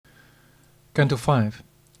Canto 5,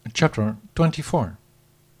 Chapter 24.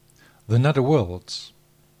 The Nether Worlds.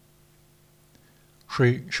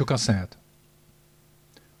 Sri Shuka said,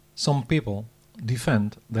 "Some people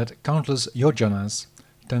defend that countless yojanas,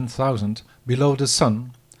 10,000, below the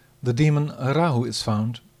sun, the demon Rahu is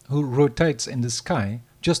found, who rotates in the sky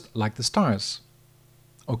just like the stars.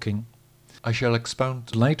 O king, I shall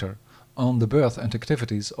expound later on the birth and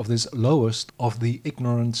activities of this lowest of the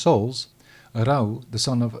ignorant souls, Rahu, the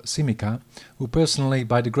son of Simika, who personally,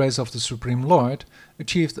 by the grace of the Supreme Lord,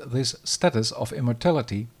 achieved this status of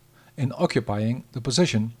immortality in occupying the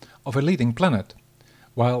position of a leading planet,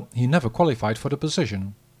 while he never qualified for the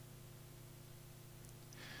position.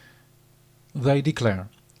 They declare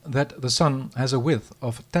that the sun has a width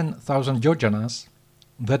of 10,000 yojanas,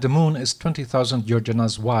 that the moon is 20,000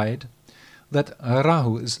 yojanas wide, that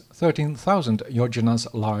Rahu is 13,000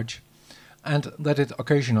 yojanas large, and that it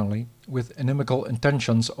occasionally, with inimical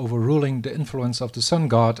intentions overruling the influence of the sun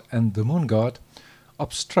god and the moon god,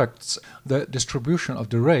 obstructs the distribution of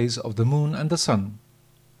the rays of the moon and the sun.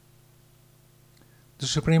 The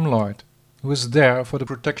Supreme Lord, who is there for the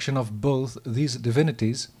protection of both these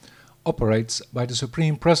divinities, operates by the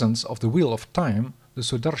supreme presence of the Wheel of Time, the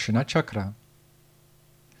Sudarshana Chakra.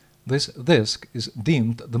 This disc is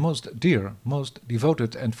deemed the most dear, most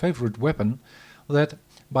devoted and favorite weapon that,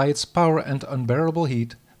 by its power and unbearable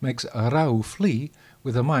heat, makes Rahu flee,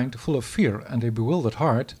 with a mind full of fear and a bewildered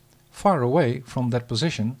heart, far away from that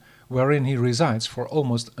position wherein he resides for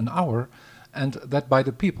almost an hour, and that by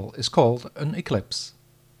the people is called an eclipse.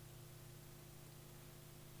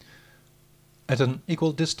 At an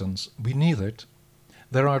equal distance beneath it,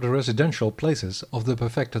 there are the residential places of the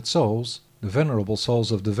perfected souls, the venerable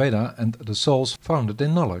souls of the Veda and the souls founded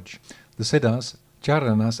in knowledge, the Siddhas,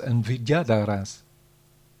 Charanas and Vidyadharas.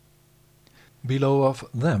 Below of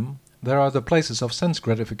them there are the places of sense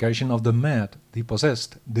gratification of the mad, the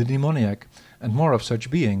possessed, the demoniac, and more of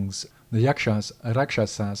such beings, the yakshas,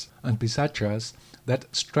 rakshasas, and pisachas, that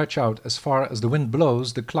stretch out as far as the wind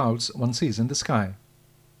blows the clouds one sees in the sky.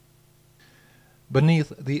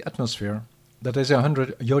 Beneath the atmosphere, that is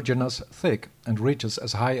 100 yojanas thick and reaches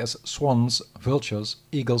as high as swans, vultures,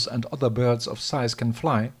 eagles, and other birds of size can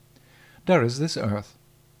fly, there is this earth.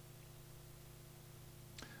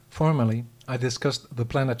 Formerly, I discussed the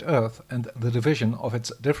planet Earth and the division of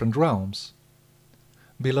its different realms.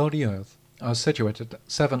 Below the Earth are situated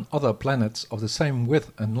 7 other planets of the same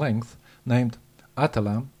width and length, named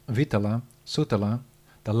Atala, Vitala, Sutala,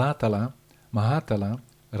 Talatala, Mahatala,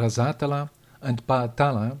 Rasatala, and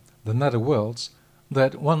Paatala, the Nether Worlds,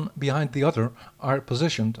 that one behind the other are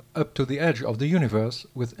positioned up to the edge of the universe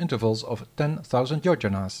with intervals of 10,000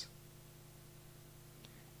 yojanas.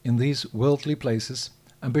 In these worldly places,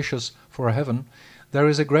 ambitious for heaven, there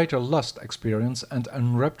is a greater lust experience and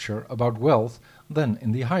enrapture about wealth than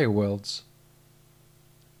in the higher worlds.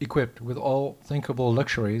 Equipped with all thinkable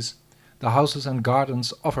luxuries, the houses and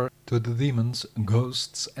gardens offer to the demons,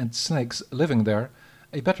 ghosts, and snakes living there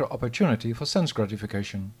a better opportunity for sense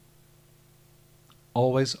gratification.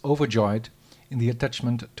 Always overjoyed in the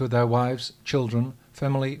attachment to their wives, children,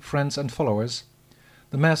 family, friends, and followers,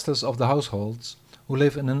 the masters of the households, who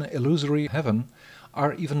live in an illusory heaven,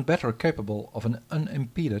 are even better capable of an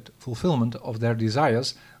unimpeded fulfillment of their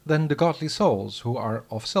desires than the godly souls who are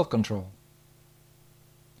of self-control.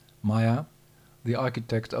 Maya, the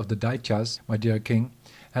architect of the Daityas, my dear king,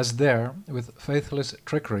 has there, with faithless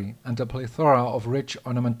trickery and a plethora of rich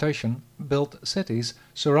ornamentation, built cities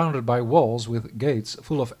surrounded by walls with gates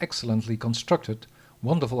full of excellently constructed,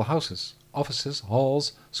 wonderful houses, offices,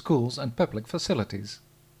 halls, schools, and public facilities.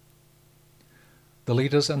 The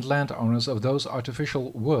leaders and landowners of those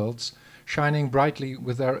artificial worlds, shining brightly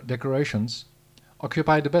with their decorations,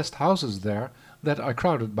 occupy the best houses there that are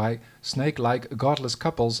crowded by snake-like godless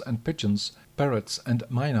couples and pigeons, parrots and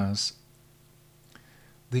mynas.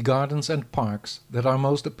 The gardens and parks that are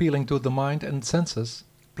most appealing to the mind and senses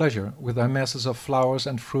pleasure with their masses of flowers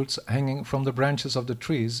and fruits hanging from the branches of the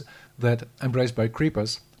trees that, embraced by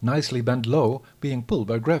creepers, nicely bend low, being pulled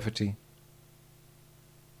by gravity.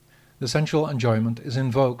 The sensual enjoyment is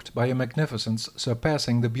invoked by a magnificence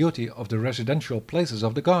surpassing the beauty of the residential places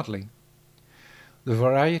of the godly. The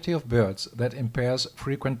variety of birds that in pairs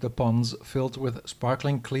frequent the ponds filled with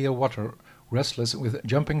sparkling clear water, restless with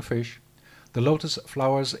jumping fish, the lotus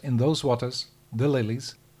flowers in those waters, the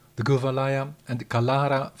lilies, the guvalaya and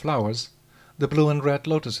kalara flowers, the blue and red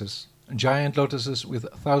lotuses, giant lotuses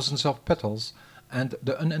with thousands of petals, and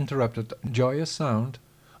the uninterrupted joyous sound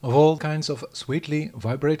of all kinds of sweetly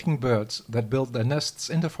vibrating birds that build their nests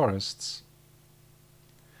in the forests.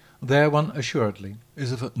 There one assuredly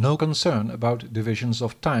is of no concern about divisions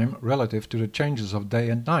of time relative to the changes of day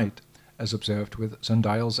and night, as observed with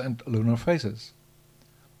sundials and lunar phases.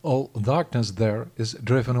 All darkness there is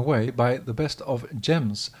driven away by the best of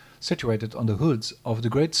gems situated on the hoods of the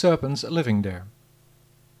great serpents living there.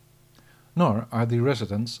 Nor are the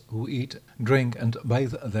residents who eat, drink and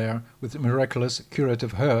bathe there with miraculous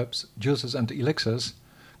curative herbs, juices and elixirs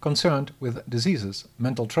concerned with diseases,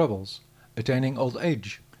 mental troubles, attaining old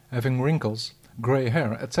age, having wrinkles, grey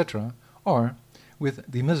hair, etc., or with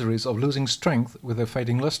the miseries of losing strength with a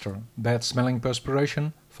fading luster, bad-smelling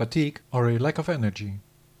perspiration, fatigue, or a lack of energy.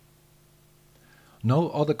 No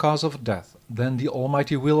other cause of death than the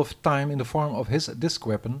almighty wheel of time in the form of his disc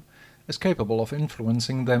weapon is capable of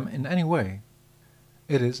influencing them in any way.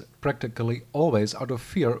 It is practically always out of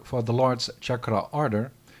fear for the Lord's chakra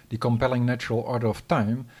order, the compelling natural order of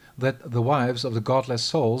time, that the wives of the godless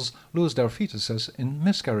souls lose their fetuses in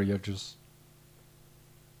miscarriages.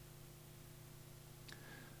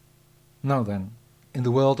 Now then, in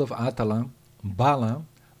the world of Atala, Bala,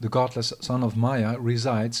 the godless son of Maya,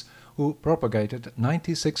 resides, who propagated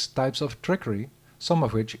 96 types of trickery, some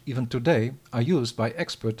of which even today are used by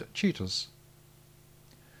expert cheaters.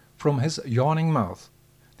 From his yawning mouth,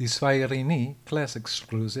 the Svairini, class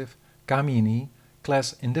exclusive, Kamini,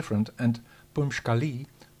 class indifferent, and Pumshkali,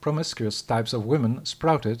 promiscuous types of women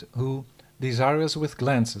sprouted who, desirous with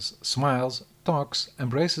glances, smiles, talks,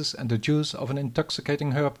 embraces and the juice of an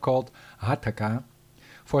intoxicating herb called Hataka,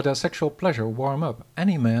 for their sexual pleasure warm up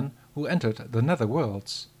any man who entered the Nether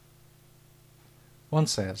Worlds. One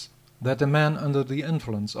says that a man under the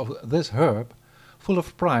influence of this herb, full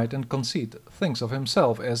of pride and conceit, thinks of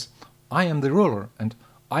himself as "I am the ruler and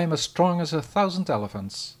I am as strong as 1,000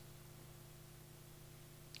 elephants."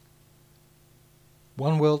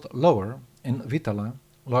 One world lower, in Vitala,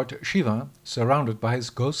 Lord Shiva, surrounded by his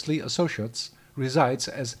ghostly associates, resides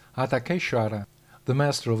as Hatakeshwara, the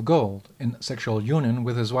master of gold, in sexual union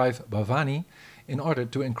with his wife Bhavani, in order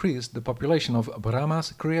to increase the population of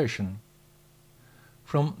Brahma's creation.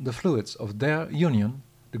 From the fluids of their union,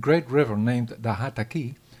 the great river named the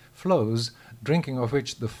Hataki flows, drinking of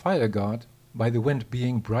which the fire god, by the wind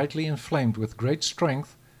being brightly inflamed with great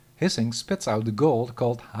strength, hissing spits out the gold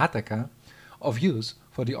called Hataka, of use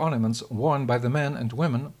for the ornaments worn by the men and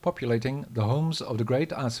women populating the homes of the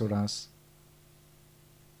great Asuras.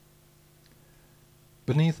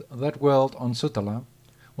 Beneath that world on Sutala,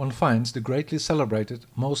 one finds the greatly celebrated,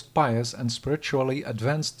 most pious and spiritually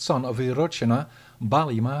advanced son of Virochana,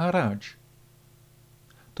 Bali Maharaj.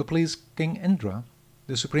 To please King Indra,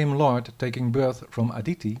 the Supreme Lord, taking birth from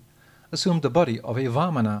Aditi, assumed the body of a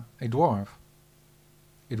Vamana, a dwarf.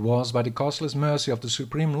 It was by the causeless mercy of the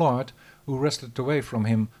Supreme Lord, who wrested away from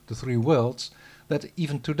him the three worlds, that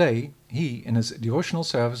even today he in his devotional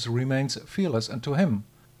service remains fearless unto him,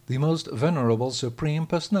 the most venerable Supreme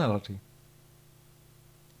Personality.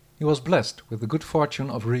 He was blessed with the good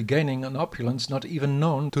fortune of regaining an opulence not even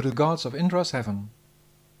known to the gods of Indra's heaven.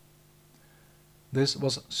 This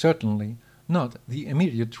was certainly not the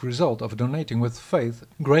immediate result of donating with faith,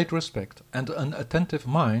 great respect, and an attentive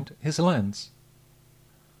mind his lands.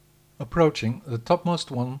 Approaching the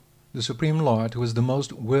topmost one, the Supreme Lord, who is the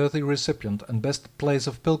most worthy recipient and best place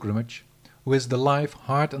of pilgrimage, who is the life,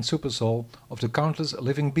 heart and supersoul of the countless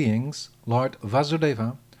living beings, Lord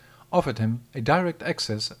Vasudeva, offered him a direct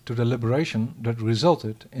access to the liberation that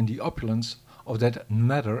resulted in the opulence of that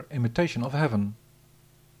nether imitation of heaven.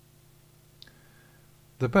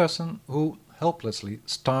 The person who, helplessly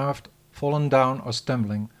starved, fallen down or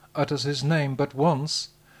stumbling, utters his name but once,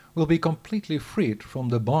 will be completely freed from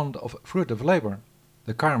the bond of fruitive labor,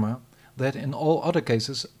 the karma that in all other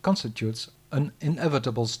cases constitutes an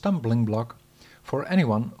inevitable stumbling block for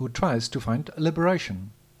anyone who tries to find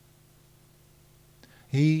liberation.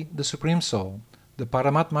 He, the Supreme Soul, the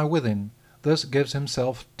Paramatma within, thus gives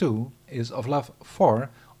himself to, is of love for,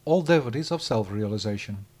 all devotees of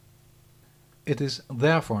self-realization. It is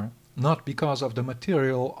therefore not because of the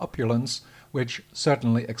material opulence which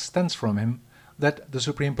certainly extends from him that the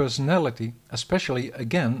Supreme Personality especially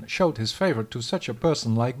again showed his favor to such a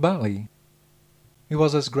person like Bali. He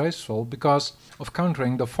was as graceful because of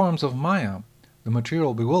countering the forms of Maya, the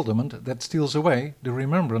material bewilderment that steals away the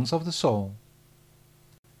remembrance of the soul.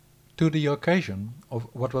 To the occasion of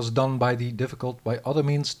what was done by the difficult by other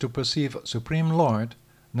means to perceive Supreme Lord,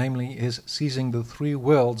 namely his seizing the three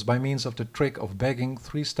worlds by means of the trick of begging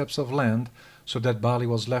 3 steps of land, so that Bali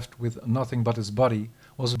was left with nothing but his body,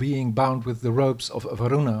 was being bound with the ropes of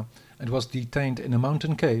Varuna, and was detained in a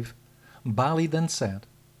mountain cave, Bali then said,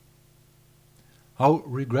 "How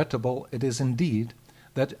regrettable it is indeed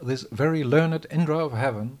that this very learned Indra of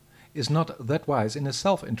heaven is not that wise in his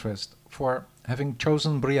self-interest, for, having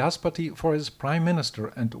chosen Brihaspati for his prime minister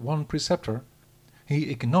and one preceptor, he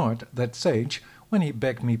ignored that sage when he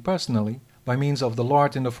begged me personally, by means of the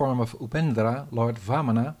Lord in the form of Upendra, Lord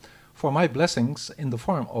Vamana, for my blessings in the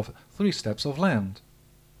form of 3 steps of land.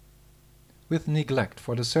 With neglect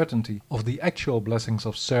for the certainty of the actual blessings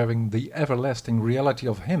of serving the everlasting reality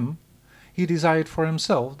of him, he desired for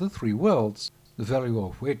himself the 3 worlds, the value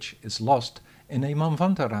of which is lost in a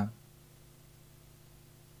Manvantara.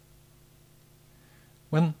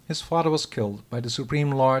 When his father was killed by the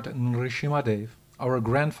Supreme Lord Nrsimhadev, our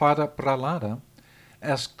grandfather Prahlada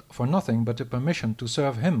asked for nothing but the permission to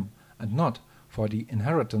serve him, and not for the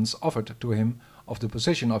inheritance offered to him of the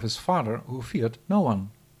position of his father who feared no one.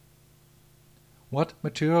 What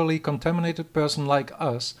materially contaminated person like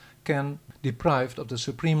us can, deprived of the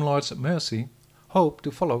Supreme Lord's mercy, hope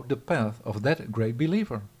to follow the path of that great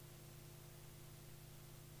believer?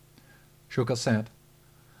 Shuka said,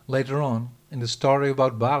 "Later on, in the story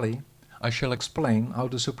about Bali, I shall explain how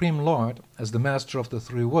the Supreme Lord, as the master of the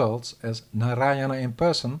 3 worlds, as Narayana in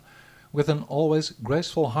person, with an always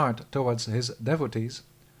graceful heart towards his devotees,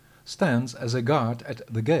 stands as a guard at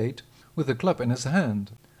the gate with a club in his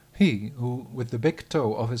hand, he who, with the big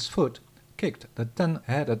toe of his foot, kicked the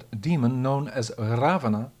 10-headed demon known as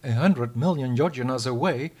Ravana 100 million yojanas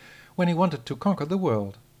away when he wanted to conquer the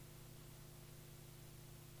world."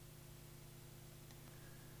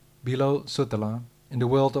 Below Sutala, in the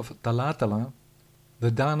world of Talatala,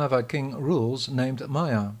 the Danava king rules named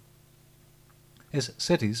Maya. His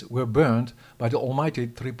cities were burned by the almighty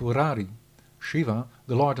Tripurari, Shiva,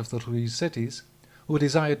 the lord of the 3 cities, who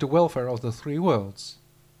desired the welfare of the 3 worlds.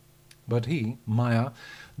 But he, Maya,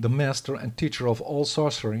 the master and teacher of all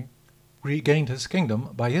sorcery, regained his kingdom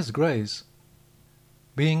by his grace.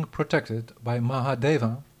 Being protected by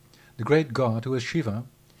Mahadeva, the great god who is Shiva,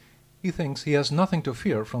 he thinks he has nothing to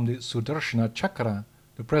fear from the Sudarshana Chakra,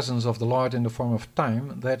 the presence of the Lord in the form of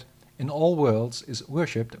time that, in all worlds, is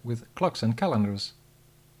worshipped with clocks and calendars.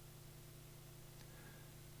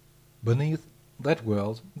 Beneath that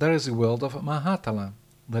world there is a world of Mahatala,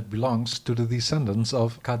 that belongs to the descendants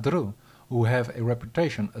of Kadru, who have a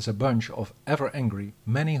reputation as a bunch of ever-angry,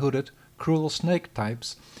 many-hooded, cruel snake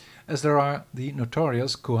types, as there are the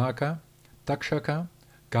notorious Kuhaka, Takshaka,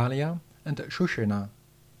 Kalia, and Shushena.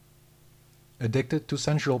 Addicted to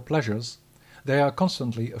sensual pleasures, they are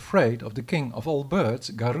constantly afraid of the king of all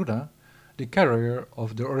birds, Garuda, the carrier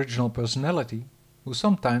of the original personality, who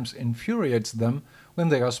sometimes infuriates them when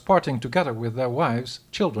they are sporting together with their wives,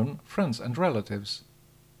 children, friends and relatives.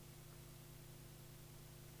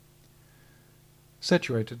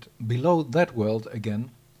 Situated below that world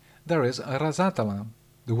again, there is Rasatala,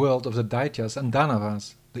 the world of the Daityas and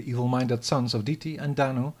Danavas, the evil-minded sons of Diti and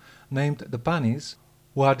Danu, named the Panis,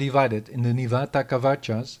 who are divided in the Nivata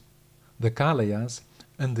Kavachas, the Kalayas,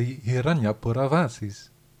 and the Hiranyapuravasis.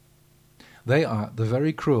 They are the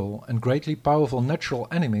very cruel and greatly powerful natural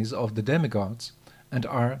enemies of the demigods, and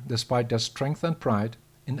are, despite their strength and pride,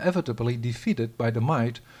 inevitably defeated by the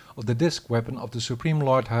might of the disc weapon of the Supreme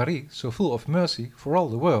Lord Hari, so full of mercy for all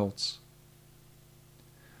the worlds.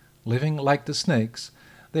 Living like the snakes,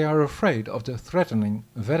 they are afraid of the threatening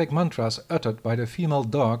Vedic mantras uttered by the female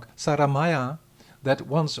dog Saramaya that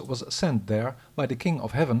once was sent there by the king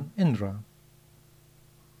of heaven, Indra.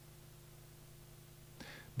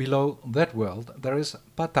 Below that world there is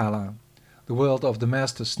Patala, the world of the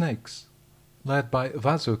master snakes. Led by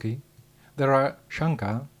Vasuki, there are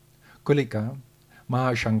Shanka, Kulika,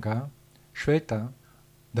 Mahashanka, Shweta,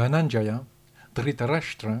 Dhananjaya,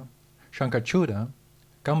 Dhritarashtra, Shankachuda,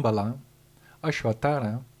 Kambala,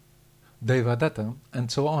 Ashvatara, Devadatta,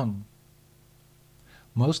 and so on.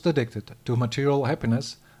 Most addicted to material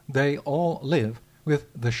happiness, they all live with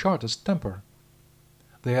the shortest temper.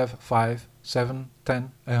 They have 5, 7,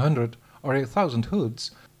 10, 100 or 1,000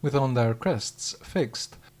 hoods, with on their crests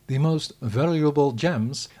fixed the most valuable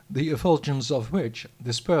gems, the effulgence of which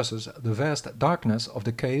disperses the vast darkness of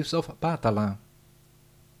the caves of Patala.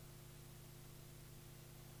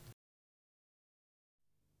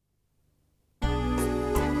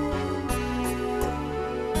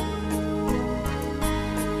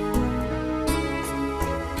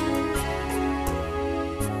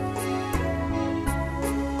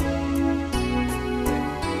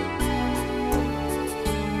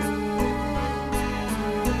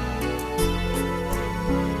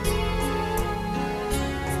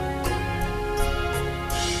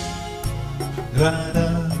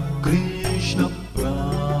 Radha Krishna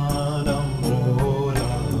Prana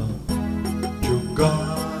Mora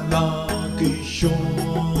Jugala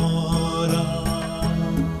Kishora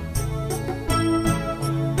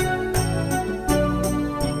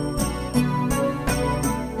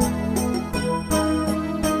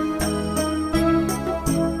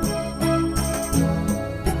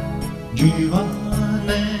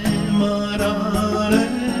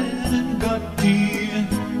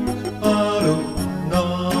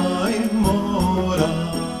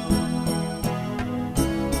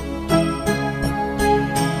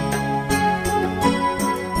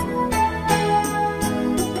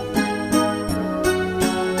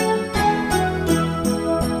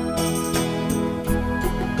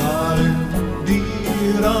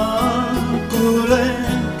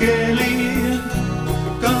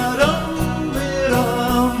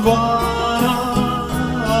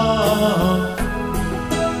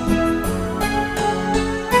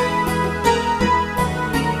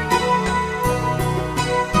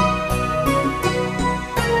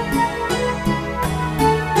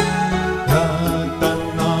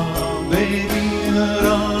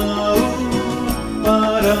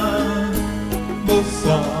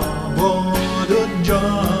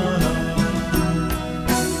버렸잖아.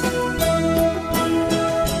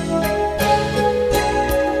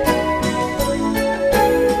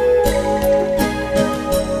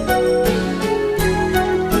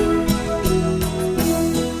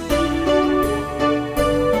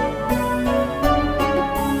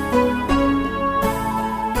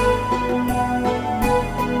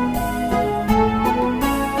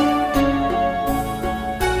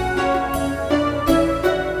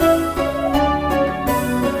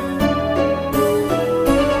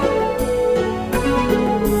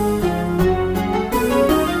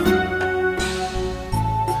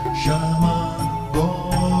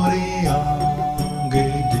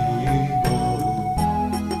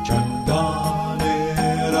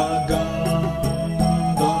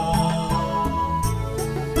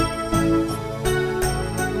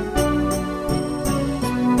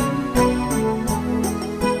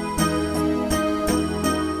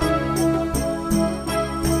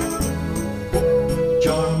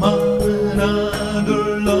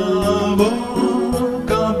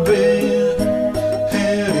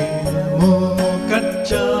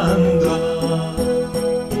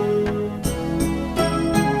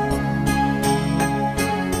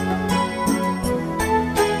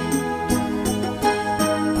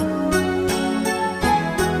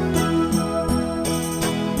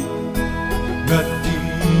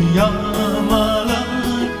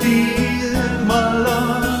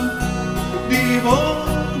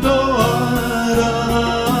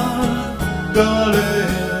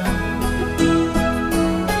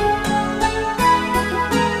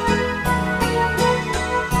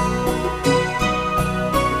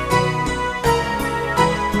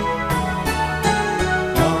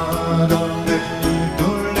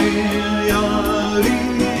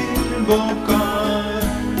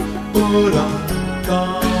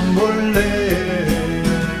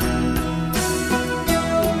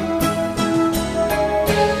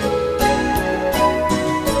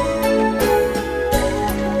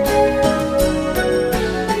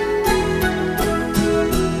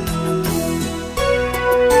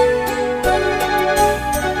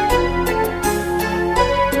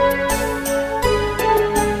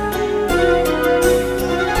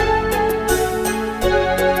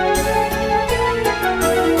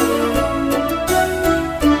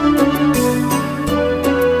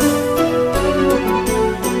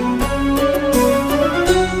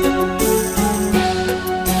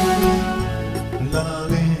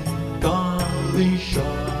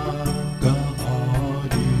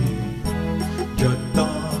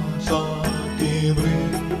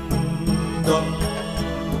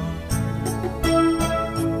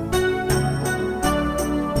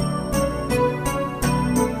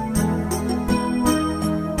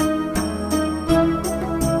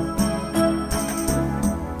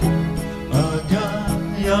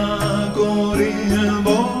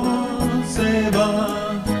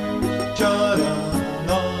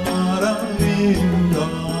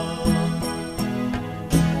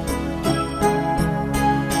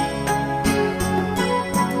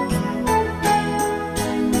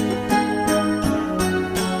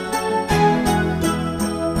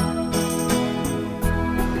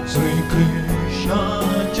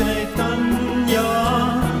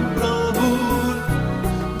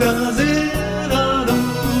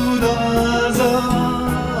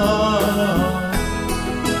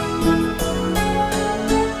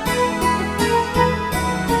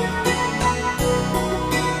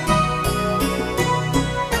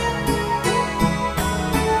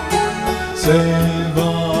 Se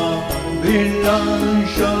va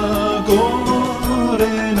rilascia con